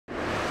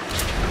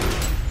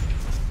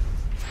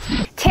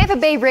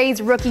Tampa Bay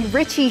Rays rookie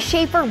Richie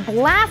Shaffer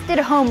blasted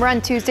a home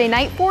run Tuesday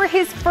night for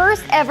his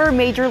first ever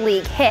major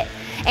league hit.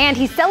 And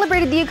he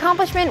celebrated the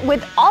accomplishment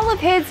with all of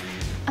his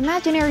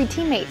imaginary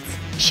teammates.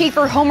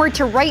 Shaffer homered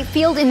to right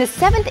field in the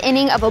 7th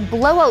inning of a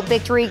blowout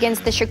victory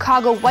against the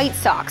Chicago White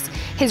Sox.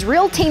 His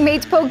real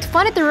teammates poked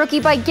fun at the rookie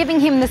by giving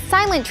him the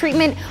silent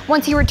treatment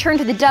once he returned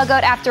to the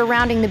dugout after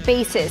rounding the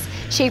bases.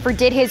 Shaffer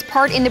did his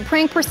part in the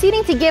prank,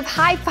 proceeding to give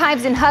high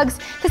fives and hugs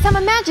to some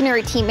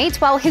imaginary teammates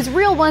while his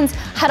real ones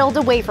huddled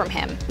away from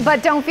him.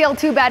 But don't feel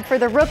too bad for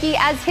the rookie,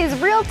 as his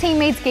real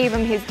teammates gave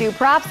him his due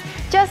props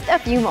just a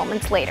few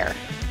moments later.